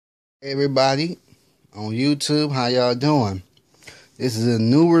Hey everybody on YouTube, how y'all doing? This is a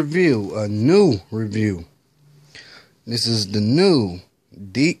new review. This is the new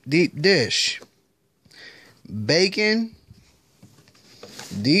deep dish bacon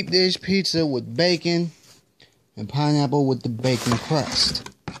deep dish pizza with bacon and pineapple with the bacon crust.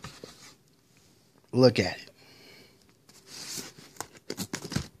 Look at it.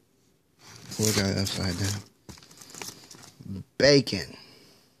 Look at it upside down. Bacon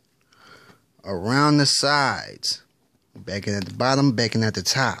around the sides, bacon at the bottom, bacon at the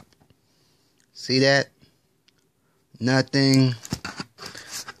top. See that? Nothing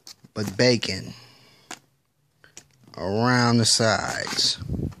but bacon around the sides.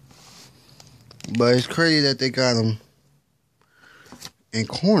 But it's crazy that they got them in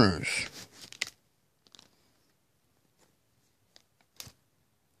corners.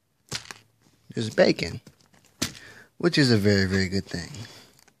 There's bacon, which is a very, very good thing.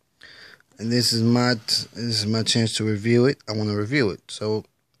 And this is my chance to review it. I want to review it, so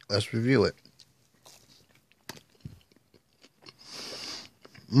let's review it.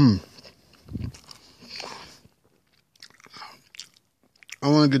 I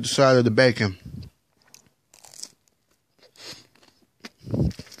want to get the side of the bacon.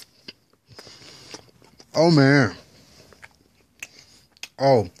 Oh man.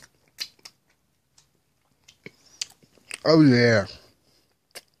 Oh yeah.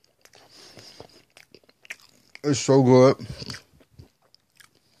 It's so good.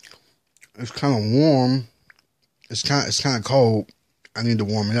 It's kind of warm. It's kind of cold. I need to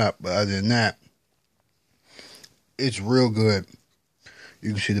warm it up, but other than that, it's real good.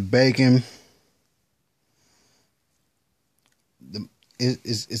 You can see the bacon.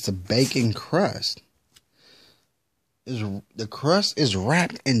 It's a bacon crust. The crust is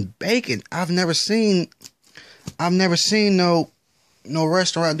wrapped in bacon. I've never seen no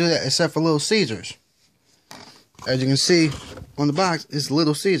restaurant do that except for Little Caesars. As you can see on the box, it's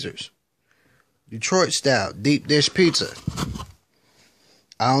Little Caesars. Detroit style deep dish pizza.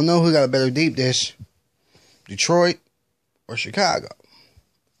 I don't know who got a better deep dish, Detroit or Chicago.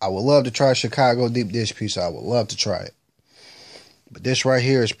 I would love to try Chicago deep dish pizza. I would love to try it. But this right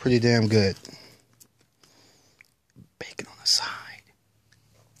here is pretty damn good. Bacon on the side.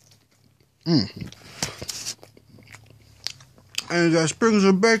 And it got sprinkles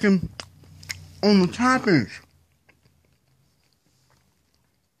of bacon on the toppings.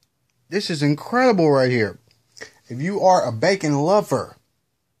 This is incredible right here. If you are a bacon lover,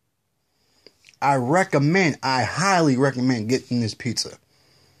 I highly recommend getting this pizza.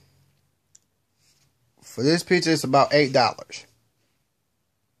 For this pizza, it's about $8.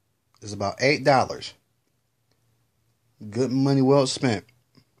 It's about $8. Good money well spent.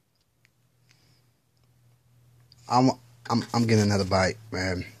 I'm getting another bite,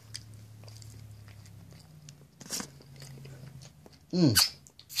 man.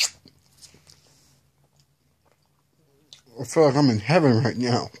 I feel like I'm in heaven right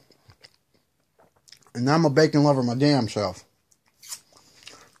now. And I'm a bacon lover my damn self.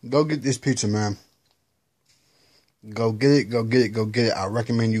 Go get this pizza, man. Go get it. I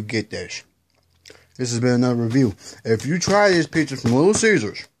recommend you get this. This has been another review. If you try this pizza from Little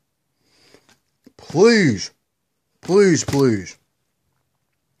Caesars, please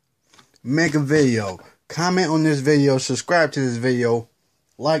make a video. Comment on this video. Subscribe to this video.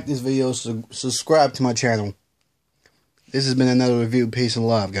 Like this video. Subscribe to my channel. This has been another review. Peace and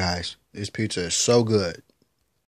love, guys. This pizza is so good.